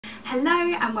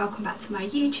Hello and welcome back to my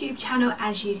YouTube channel.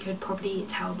 As you could probably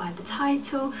tell by the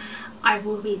title, I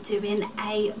will be doing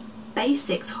a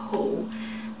basics haul,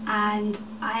 and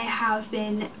I have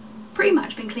pretty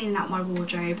much been cleaning out my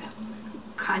wardrobe,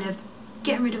 kind of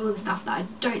getting rid of all the stuff that I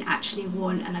don't actually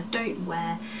want and I don't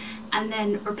wear, and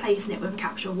then replacing it with a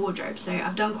capsule wardrobe. So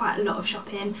I've done quite a lot of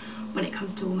shopping when it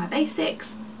comes to all my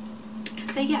basics.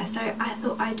 So yeah, so I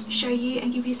thought I'd show you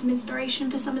and give you some inspiration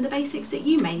for some of the basics that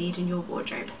you may need in your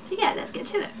wardrobe. So yeah, let's get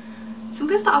to it. So I'm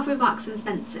going to start off with Marks and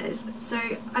Spencer's. So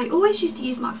I always used to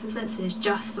use Marks and Spencer's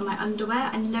just for my underwear.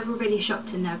 I never really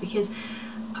shopped in there because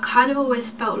I kind of always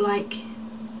felt like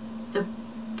the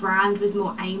brand was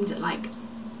more aimed at like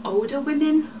older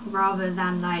women rather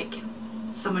than like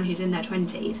someone who's in their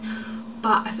 20s.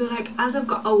 But I feel like as I've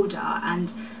got older,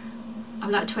 and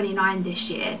I'm like 29 this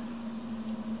year,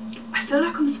 I feel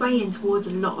like I'm swaying towards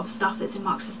a lot of stuff that's in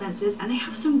Marks and Spencer's, and they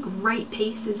have some great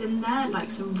pieces in there, like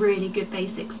some really good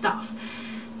basic stuff.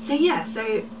 So yeah,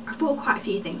 so I bought quite a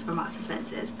few things from Marks and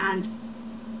Spencer's, and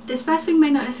this first thing may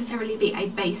not necessarily be a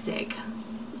basic,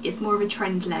 it's more of a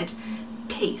trend-led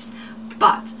piece,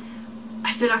 but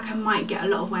I feel like I might get a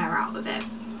lot of wear out of it.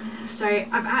 So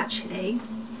I've actually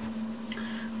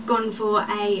gone for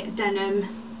a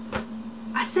denim,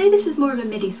 I say this is more of a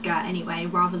midi skirt anyway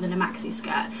rather than a maxi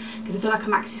skirt, because I feel like a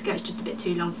maxi skirt is just a bit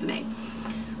too long for me.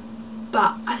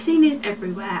 But I've seen these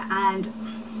everywhere and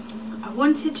I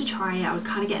wanted to try it. I was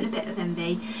kind of getting a bit of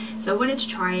envy, so I wanted to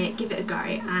try it, give it a go,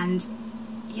 and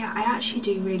yeah, I actually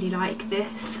do really like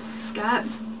this skirt.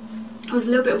 I was a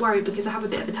little bit worried because I have a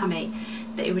bit of a tummy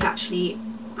that it would actually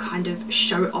kind of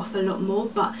show it off a lot more,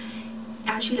 but it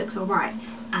actually looks alright,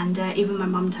 and even my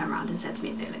mum turned around and said to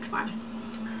me that it looks fine.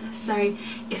 So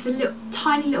it's a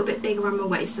tiny little bit bigger on my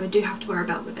waist, so I do have to wear a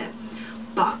belt with it,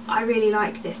 but I really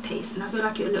like this piece and I feel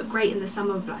like it would look great in the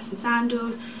summer with like some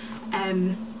sandals,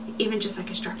 even just like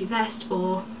a strappy vest,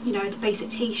 or you know, a basic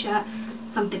t-shirt,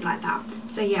 something like that.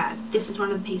 So yeah, this is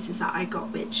one of the pieces that I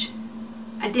got which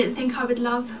I didn't think I would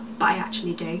love, but I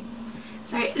actually do.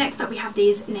 So next up we have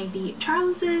these navy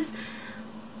trousers.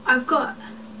 I've got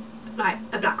like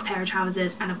a black pair of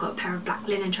trousers and I've got a pair of black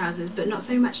linen trousers, but not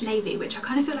so much navy, which I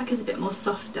kind of feel like is a bit more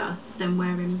softer than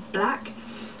wearing black.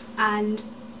 And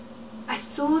I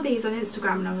saw these on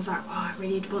Instagram and I was like, oh, I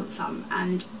really want some,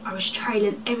 and I was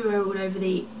trailing everywhere all over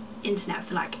the internet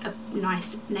for like a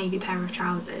nice navy pair of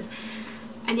trousers,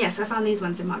 and yes, I found these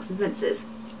ones in Marks and Spencer's.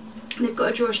 They've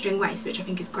got a drawstring waist, which I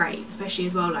think is great, especially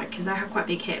as well, like because I have quite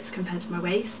big hips compared to my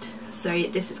waist, so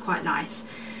this is quite nice.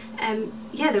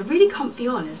 Yeah, they're really comfy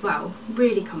on as well,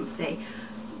 really comfy.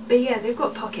 But yeah, they've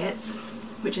got pockets,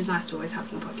 which is nice to always have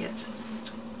some pockets.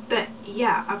 But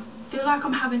yeah, I feel like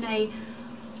I'm having a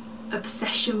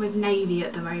obsession with navy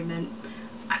at the moment.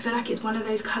 I feel like it's one of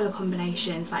those colour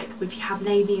combinations, like if you have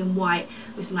navy and white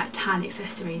with some like tan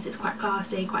accessories, it's quite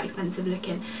classy, quite expensive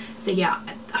looking. So yeah,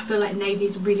 I feel like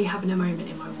navy's really having a moment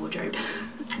in my wardrobe.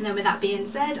 And then with that being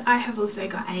said, I have also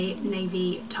got a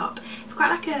navy top. It's quite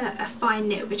like a fine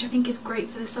knit, which I think is great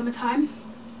for the summertime,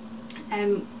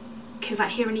 because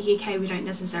like here in the UK we don't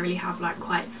necessarily have like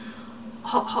quite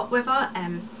hot weather.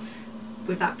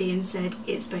 With that being said,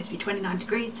 it's supposed to be 29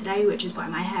 degrees today, which is why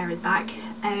my hair is back.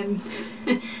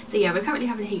 So yeah, we're currently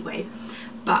having a heat wave,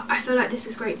 but I feel like this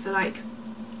is great for like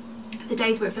the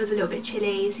days where it feels a little bit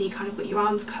chilly, so you kind of got your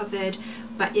arms covered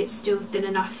but it's still thin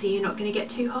enough so you're not going to get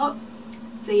too hot.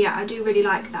 So yeah, I do really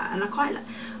like that, and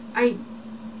I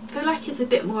feel like it's a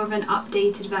bit more of an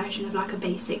updated version of like a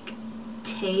basic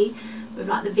tee with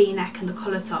like the v-neck and the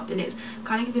collar top, and it's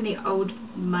kind of giving me old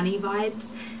money vibes.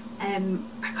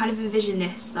 I kind of envision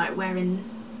this like wearing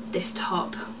this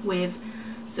top with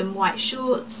some white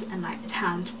shorts and like a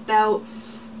tanned belt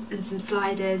and some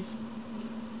sliders.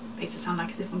 Makes it sound like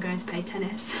as if I'm going to play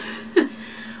tennis.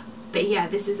 But yeah,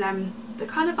 this is the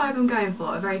kind of vibe I'm going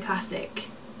for, a very classic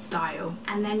style.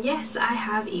 And then yes, I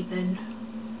have even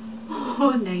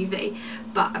more navy,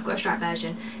 but I've got a striped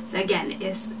version. So again,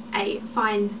 it's a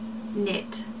fine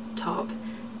knit top,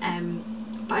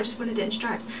 but I just wanted it in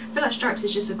stripes. I feel like stripes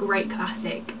is just a great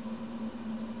classic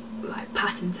like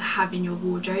pattern to have in your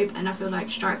wardrobe, and I feel like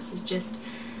stripes is just,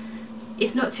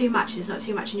 it's not too much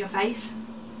in your face.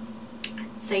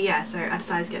 So yeah, so I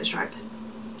decided to get the stripe,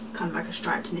 kind of like a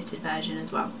striped knitted version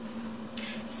as well.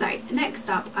 So next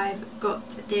up I've got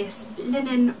this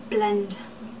linen blend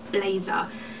blazer.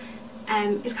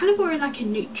 It's kind of more in like a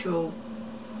neutral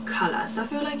colour, so I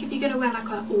feel like if you're going to wear like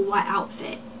an all white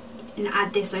outfit and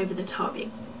add this over the top, it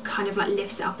kind of like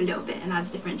lifts it up a little bit and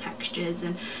adds different textures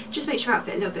and just makes your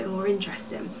outfit a little bit more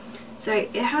interesting. So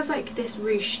it has like this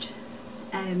ruched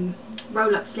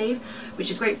roll up sleeve,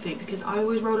 which is great for me because I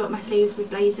always roll up my sleeves with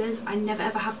blazers. I never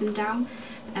ever have them down.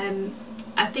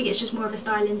 I think it's just more of a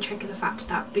styling trick of the fact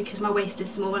that because my waist is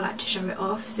small, I like to show it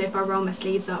off, so if I roll my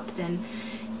sleeves up then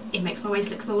it makes my waist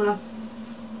look smaller.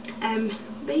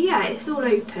 But yeah, it's all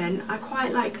open. I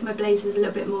quite like my blazers a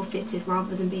little bit more fitted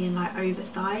rather than being like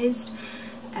oversized.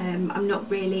 I'm not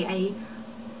really a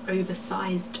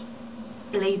oversized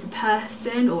blazer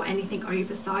person or anything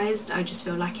oversized. I just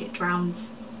feel like it drowns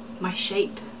my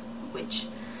shape, which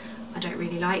I don't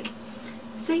really like.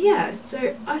 So yeah,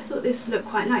 so I thought this looked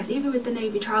quite nice. Even with the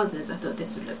navy trousers, I thought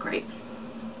this would look great.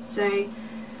 So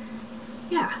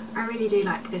yeah, I really do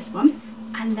like this one.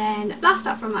 And then last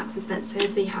up from Marks &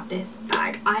 Spencer's, we have this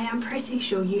bag. I am pretty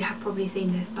sure you have probably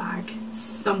seen this bag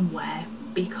somewhere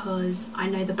because I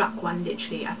know the black one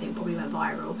literally, I think, probably went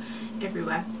viral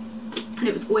everywhere. And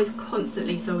it was always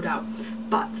constantly sold out.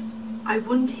 But I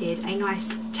wanted a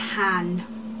nice tan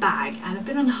bag and I've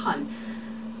been on the hunt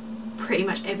pretty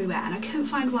much everywhere and I couldn't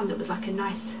find one that was like a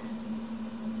nice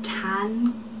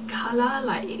tan colour,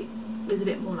 like it was a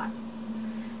bit more like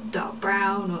dark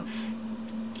brown, or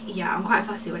yeah, I'm quite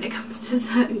fussy when it comes to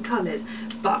certain colours,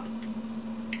 but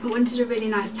I wanted a really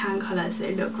nice tan colour so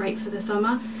it looked great for the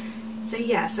summer. So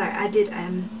yeah, so I did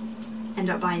end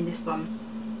up buying this one.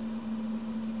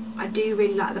 I do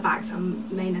really like the bag, so I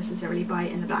may necessarily buy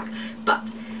it in the black,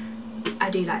 but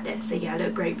I do like this. So yeah, it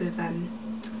looked great with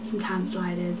some tan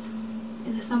sliders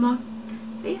in the summer.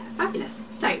 So yeah, fabulous.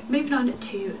 So moving on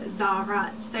to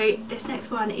Zara. So this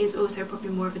next one is also probably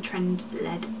more of a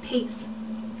trend-led piece,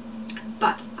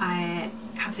 but I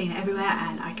have seen it everywhere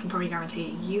and I can probably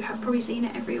guarantee you have probably seen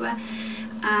it everywhere,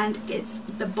 and it's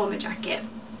the bomber jacket.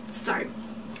 So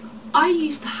I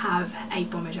used to have a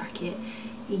bomber jacket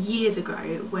years ago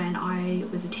when I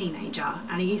was a teenager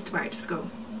and I used to wear it to school,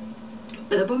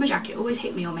 but the bomber jacket always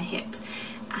hit me on my hips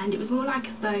and it was more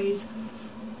like those,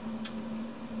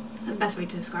 that's the best way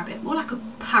to describe it, more like a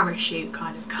parachute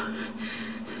kind of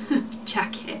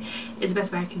jacket is the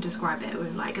best way I can describe it,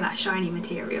 with like that shiny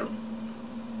material.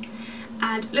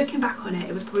 And looking back on it,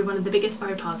 it was probably one of the biggest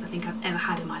faux pas I think I've ever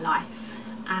had in my life,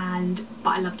 but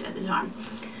I loved it at the time.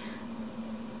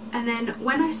 And then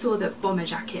when I saw that bomber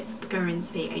jackets were going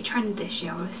to be a trend this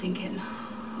year, I was thinking,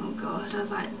 oh god, I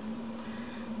was like,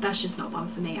 that's just not one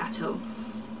for me at all.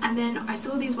 And then I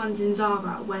saw these ones in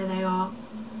Zara where they are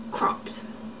cropped,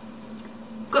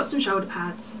 got some shoulder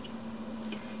pads,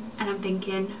 and I'm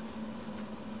thinking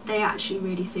they actually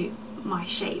really suit my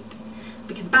shape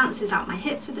because it bounces out my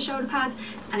hips with the shoulder pads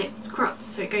and it's cropped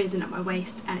so it goes in at my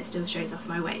waist and it still shows off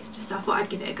my waist. So I thought I'd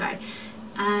give it a go,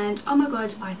 and oh my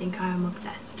god, I think I am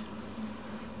obsessed.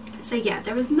 So yeah,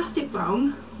 there is nothing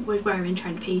wrong with wearing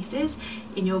trend pieces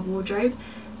in your wardrobe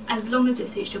as long as it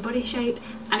suits your body shape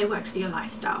and it works for your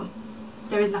lifestyle.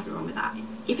 There is nothing wrong with that.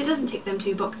 If it doesn't tick them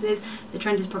two boxes, the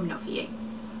trend is probably not for you.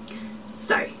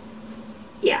 So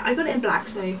yeah, I got it in black,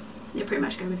 so it pretty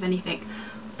much go with anything,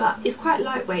 but it's quite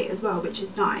lightweight as well, which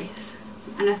is nice.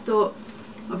 And I thought,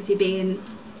 obviously being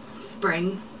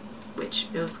spring, which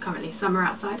feels currently summer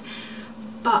outside,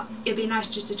 but it'd be nice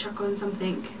just to chuck on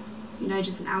something, you know,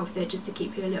 just an outfit just to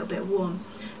keep you a little bit warm.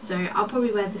 So I'll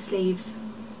probably wear the sleeves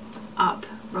up,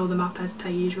 roll them up as per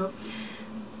usual.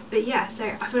 But yeah, so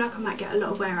I feel like I might get a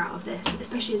lot of wear out of this,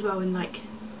 especially as well in like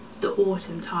the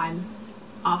autumn time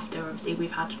after obviously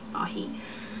we've had our heat.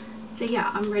 So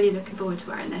yeah, I'm really looking forward to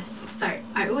wearing this. So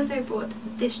I also bought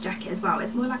this jacket as well.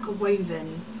 It's more like a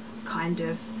woven kind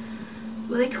of,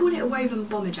 well, they call it a woven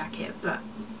bomber jacket, but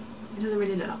it doesn't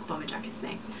really look like a bomber jacket to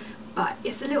me. But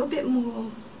it's a little bit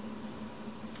more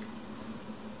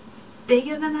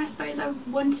bigger than I suppose I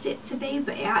wanted it to be,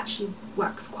 but it actually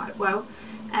works quite well.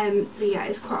 So yeah,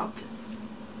 it's cropped.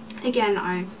 Again,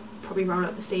 I probably roll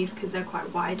up the sleeves because they're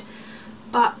quite wide,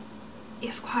 but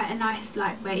it's quite a nice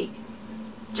lightweight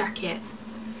jacket,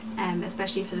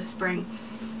 especially for the spring.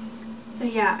 So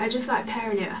yeah, I just like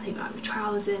pairing it, I think, like with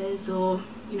trousers or,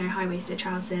 you know, high-waisted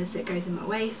trousers so it goes in my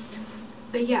waist.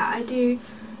 But yeah, I do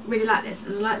really like this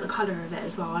and I like the colour of it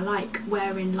as well. I like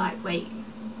wearing lightweight,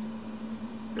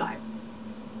 like,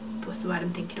 what's the word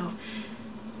I'm thinking of?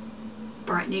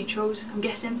 Bright neutrals, I'm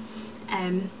guessing,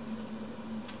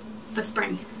 for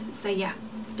spring. So yeah,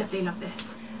 definitely love this.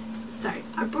 So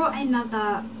I brought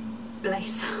another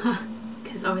blazer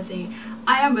because obviously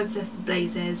I am obsessed with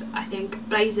blazers. I think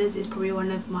blazers is probably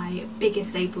one of my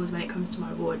biggest staples when it comes to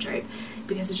my wardrobe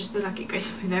because I just feel like it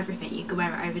goes with everything. You can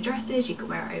wear it over dresses, you can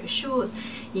wear it over shorts,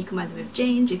 you can wear them with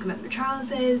jeans, you can wear them with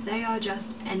trousers. They are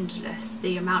just endless,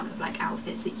 the amount of like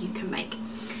outfits that you can make.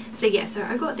 So yeah, so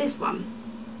I got this one.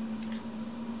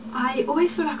 I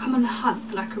always feel like I'm on the hunt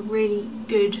for like a really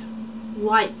good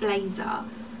white blazer,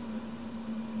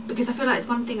 because I feel like it's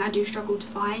one thing I do struggle to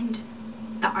find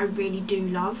that I really do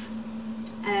love.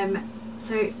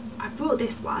 So I brought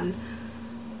this one,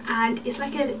 and it's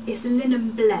like it's a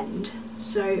linen blend,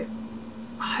 so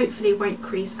hopefully it won't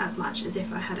crease as much as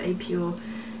if I had a pure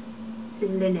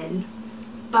linen,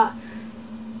 but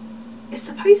it's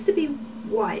supposed to be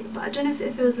white, but I don't know if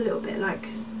it feels a little bit like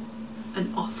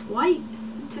an off-white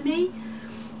to me.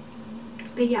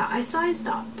 But yeah, I sized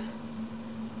up,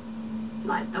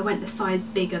 like I went a size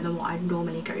bigger than what I'd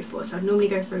normally go for. So I'd normally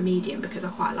go for a medium because I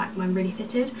quite like mine really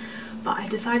fitted, but I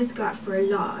decided to go out for a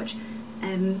large.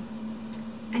 And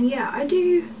yeah, I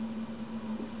do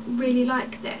really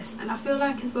like this, and I feel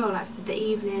like as well, like for the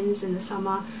evenings in the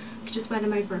summer, I could just wear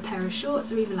them over a pair of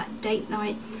shorts, or even like date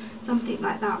night, something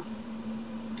like that.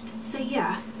 So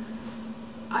yeah,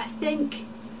 I think,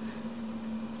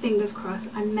 fingers crossed,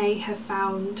 I may have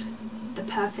found the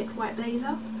perfect white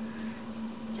blazer.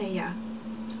 So yeah,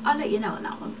 I'll let you know on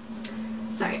that one.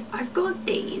 So I've got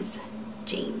these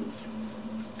jeans,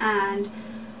 and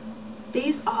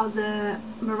these are the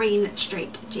Marine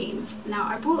Straight jeans. Now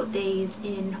I bought these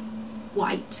in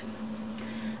white,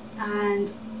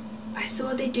 and I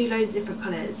saw they do loads of different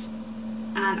colours,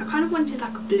 and I kind of wanted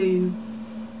like a blue,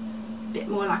 bit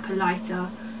more like a lighter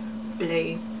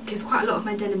blue, because quite a lot of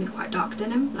my denim is quite dark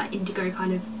denim, like indigo,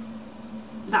 kind of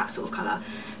that sort of colour.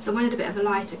 So I wanted a bit of a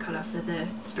lighter colour for the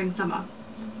spring summer.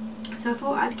 So I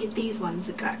thought I'd give these ones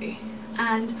a go,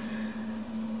 and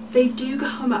they do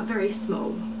come up very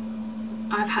small.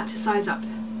 I've had to size up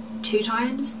 2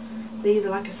 times. So these are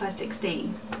like a size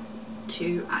 16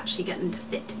 to actually get them to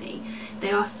fit me.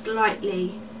 They are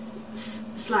slightly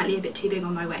a bit too big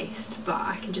on my waist, but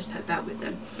I can just put a belt with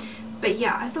them. But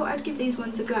yeah, I thought I'd give these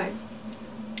ones a go.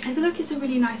 I feel like it's a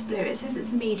really nice blue. It says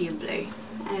it's medium blue.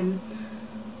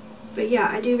 But yeah,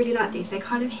 I do really like these. They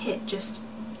kind of hit just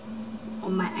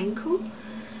on my ankle.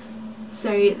 So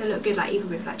they look good like either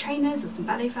with like trainers or some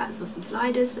ballet flats or some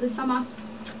sliders for the summer.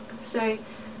 So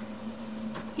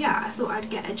yeah, I thought I'd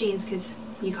get a jeans, because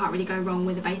you can't really go wrong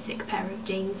with a basic pair of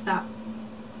jeans that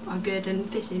are good and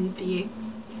fitting for you.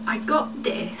 I got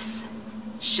this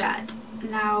shirt.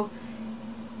 Now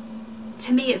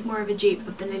to me it's more of a dupe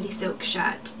of the Lily Silk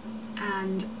shirt,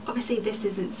 and obviously this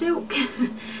isn't silk,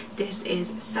 this is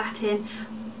satin,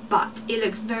 but it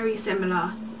looks very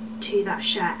similar to that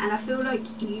shirt, and I feel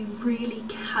like you really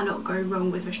cannot go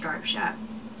wrong with a striped shirt.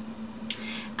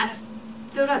 And I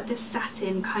feel like the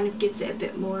satin kind of gives it a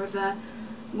bit more of a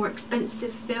more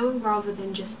expensive feel rather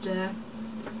than just a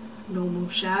normal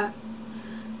shirt.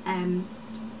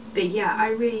 But yeah, I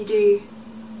really do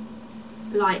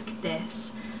like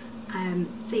this.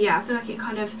 So yeah, I feel like it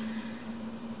kind of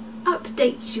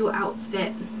updates your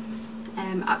outfit,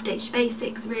 updates your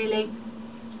basics really,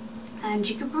 and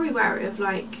you could probably wear it with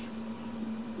like,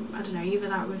 I don't know, either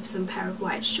that with some pair of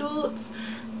white shorts,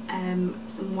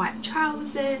 some white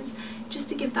trousers, just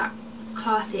to give that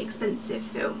classy, expensive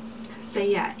feel. So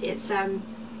yeah, it's a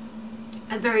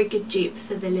very good dupe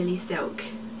for the Lily Silk,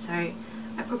 so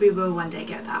I probably will one day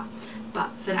get that,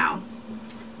 but for now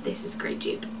this is a great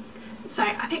dupe. So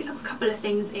I picked up a couple of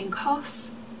things in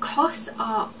Cos. Cos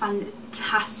are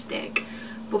fantastic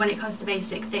for when it comes to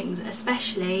basic things,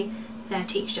 especially their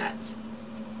t-shirts.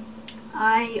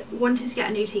 I wanted to get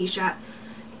a new t-shirt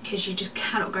because you just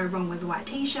cannot go wrong with a white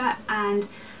t-shirt, and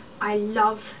I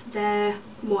love their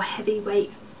more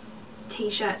heavyweight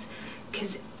t-shirts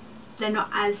because they're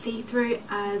not as see-through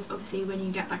as obviously when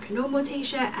you get like a normal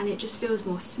t-shirt, and it just feels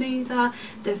more smoother,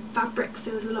 the fabric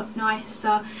feels a lot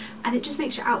nicer, and it just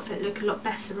makes your outfit look a lot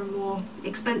better and more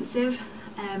expensive.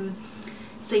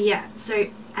 So yeah, so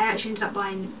I actually ended up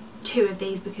buying 2 of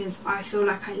these because I feel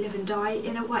like I live and die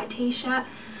in a white t-shirt,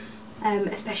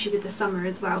 especially with the summer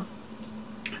as well.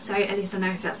 So at least I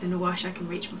know if that's in the wash I can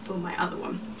reach for my other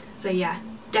one. So yeah,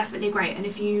 definitely great. And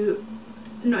if you're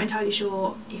not entirely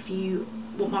sure if you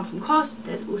want one from Cos,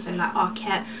 there's also like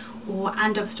Arket or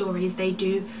And Other Stories. They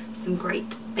do some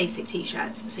great basic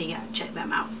t-shirts, so yeah, check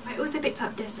them out. I also picked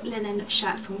up this linen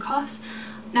shirt from Cos.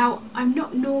 Now I'm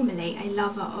not normally a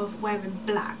lover of wearing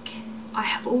black. I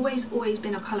have always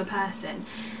been a colour person,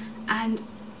 and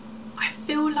I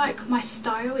feel like my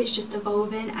style is just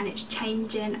evolving and it's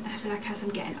changing, and I feel like as I'm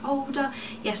getting older,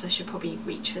 yes, I should probably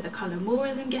reach for the colour more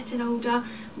as I'm getting older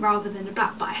rather than the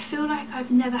black, but I feel like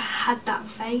I've never had that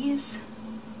phase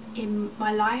in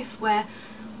my life where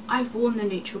I've worn the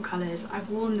neutral colours, I've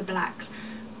worn the blacks,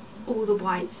 all the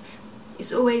whites.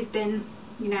 It's always been,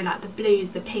 you know, like the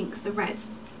blues, the pinks, the reds.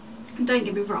 And don't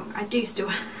get me wrong, I do still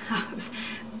have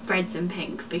reds and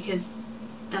pinks because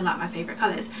they're like my favourite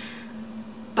colours,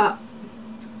 but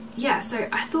yeah, so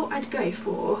I thought I'd go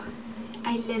for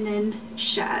a linen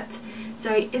shirt.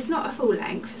 So it's not a full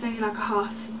length, it's only like a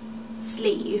half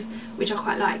sleeve, which I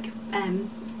quite like,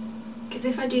 because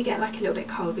if I do get like a little bit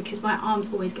cold, because my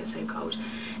arms always get so cold,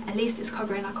 at least it's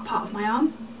covering like a part of my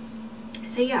arm.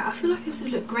 So yeah, I feel like this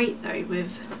would look great though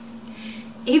with,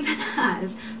 even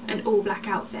as an all black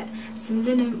outfit, some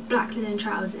black linen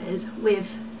trousers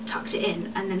with tucked it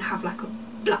in, and then have like a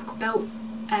black belt,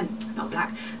 not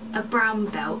black, a brown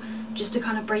belt, just to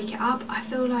kind of break it up. I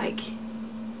feel like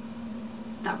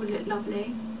that would look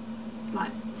lovely,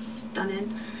 like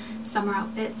stunning summer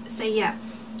outfits. So yeah,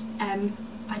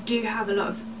 I do have a lot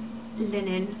of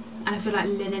linen, and I feel like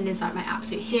linen is like my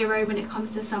absolute hero when it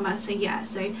comes to summer. So yeah,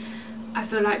 so I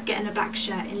feel like getting a black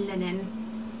shirt in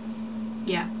linen,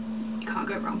 yeah, you can't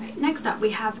go wrong. Next up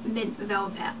we have Mint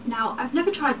Velvet. Now I've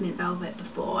never tried Mint Velvet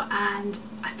before, and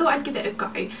I thought I'd give it a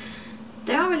go.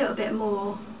 They are a little bit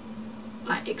more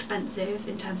like expensive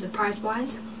in terms of price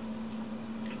wise,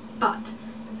 but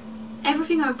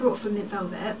everything I've brought from Mint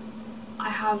Velvet I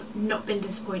have not been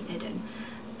disappointed in,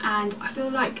 and I feel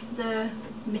like the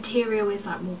material is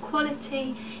like more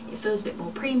quality, it feels a bit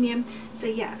more premium. So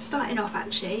yeah, starting off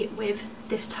actually with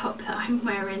this top that I'm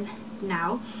wearing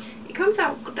now. It comes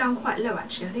out down quite low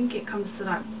actually. I think it comes to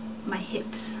like my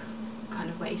hips kind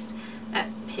of waist,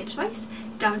 waist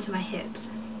down to my hips.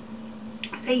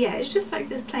 So yeah, it's just like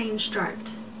this plain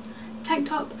striped tank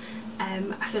top.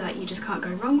 I feel like you just can't go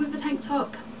wrong with a tank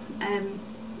top,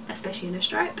 especially in a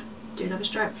stripe. Do love a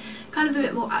stripe. Kind of a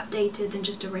bit more updated than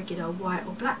just a regular white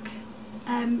or black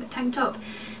tank top.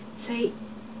 So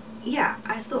yeah,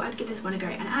 I thought I'd give this one a go,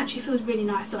 and it actually feels really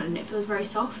nice on, and it feels very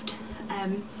soft.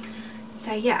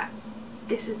 So yeah,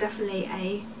 this is definitely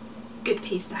a good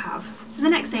piece to have. So the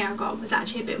next thing I got was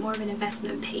actually a bit more of an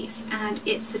investment piece, and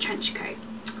it's the trench coat.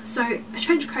 So a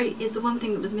trench coat is the one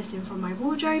thing that was missing from my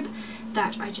wardrobe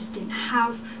that I just didn't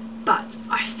have, but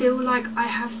I feel like I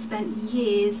have spent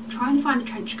years trying to find a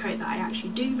trench coat that I actually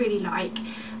do really like,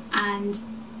 and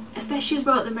especially as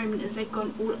well at the moment as they've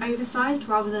gone all oversized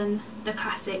rather than the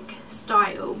classic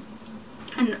style.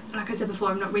 And like I said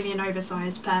before, I'm not really an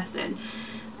oversized person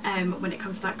when it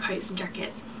comes to like coats and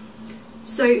jackets.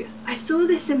 So I saw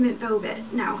this in Mint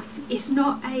Velvet. Now it's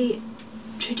not a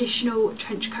traditional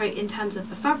trench coat in terms of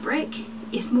the fabric,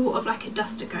 it's more of like a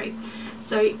duster coat,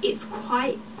 so it's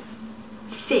quite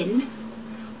thin,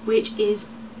 which is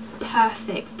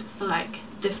perfect for like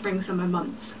the spring summer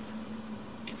months.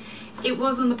 It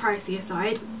was on the pricier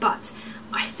side, but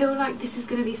I feel like this is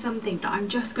going to be something that I'm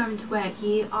just going to wear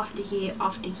year after year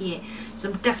after year, so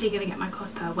I'm definitely going to get my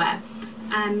Cos per wear.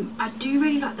 I do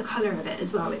really like the colour of it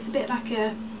as well. It's a bit like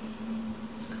a,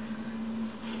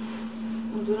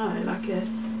 I don't know, like a, I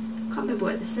can't remember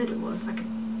what they said it was, like a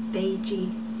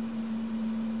beigey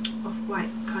off-white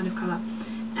kind of colour.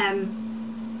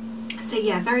 So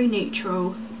yeah, very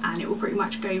neutral, and it will pretty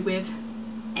much go with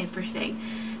everything.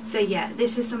 So yeah,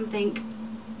 this is something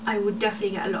I would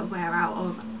definitely get a lot of wear out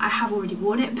of. I have already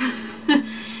worn it,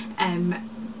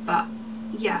 but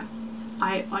yeah,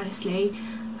 I honestly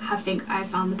think I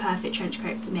found the perfect trench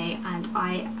coat for me, and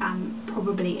I am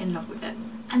probably in love with it.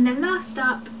 And then last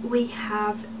up we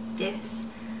have this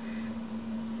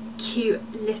cute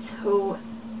little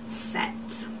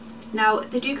set. Now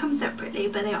they do come separately,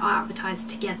 but they are advertised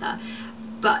together,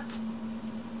 but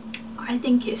I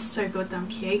think it's so goddamn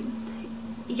cute.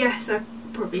 Yes, I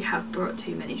probably have brought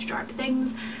too many striped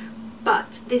things,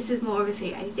 but this is more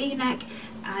obviously a v-neck,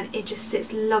 and it just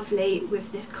sits lovely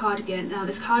with this cardigan. Now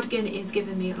this cardigan is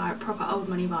giving me like proper old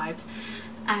money vibes.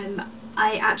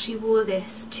 I actually wore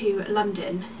this to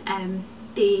London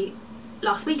the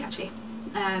last week actually,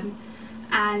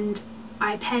 and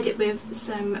I paired it with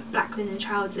some black linen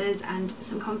trousers and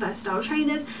some Converse style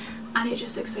trainers, and it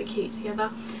just looks so cute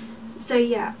together. So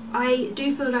yeah, I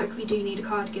do feel like we do need a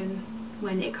cardigan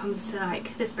when it comes to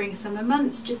like the spring summer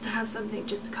months, just to have something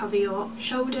just to cover your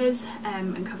shoulders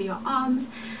and cover your arms.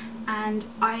 And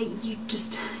I'm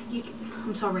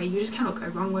sorry, you just cannot go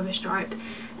wrong with a stripe.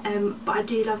 But I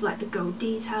do love like the gold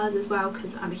details as well,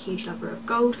 because I'm a huge lover of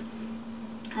gold,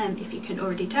 if you can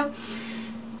already tell.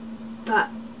 But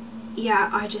yeah,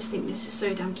 I just think this is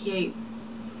so damn cute.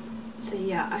 So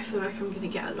yeah, I feel like I'm gonna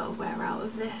get a lot of wear out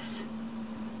of this.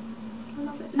 I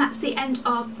love it. And that's the end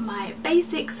of my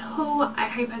basics haul. I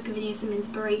hope I've given you some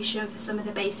inspiration for some of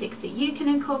the basics that you can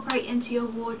incorporate into your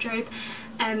wardrobe.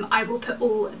 I will put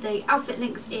all the outfit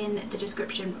links in the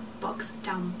description box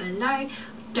down below.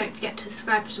 Don't forget to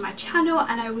subscribe to my channel,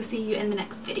 and I will see you in the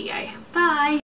next video. Bye!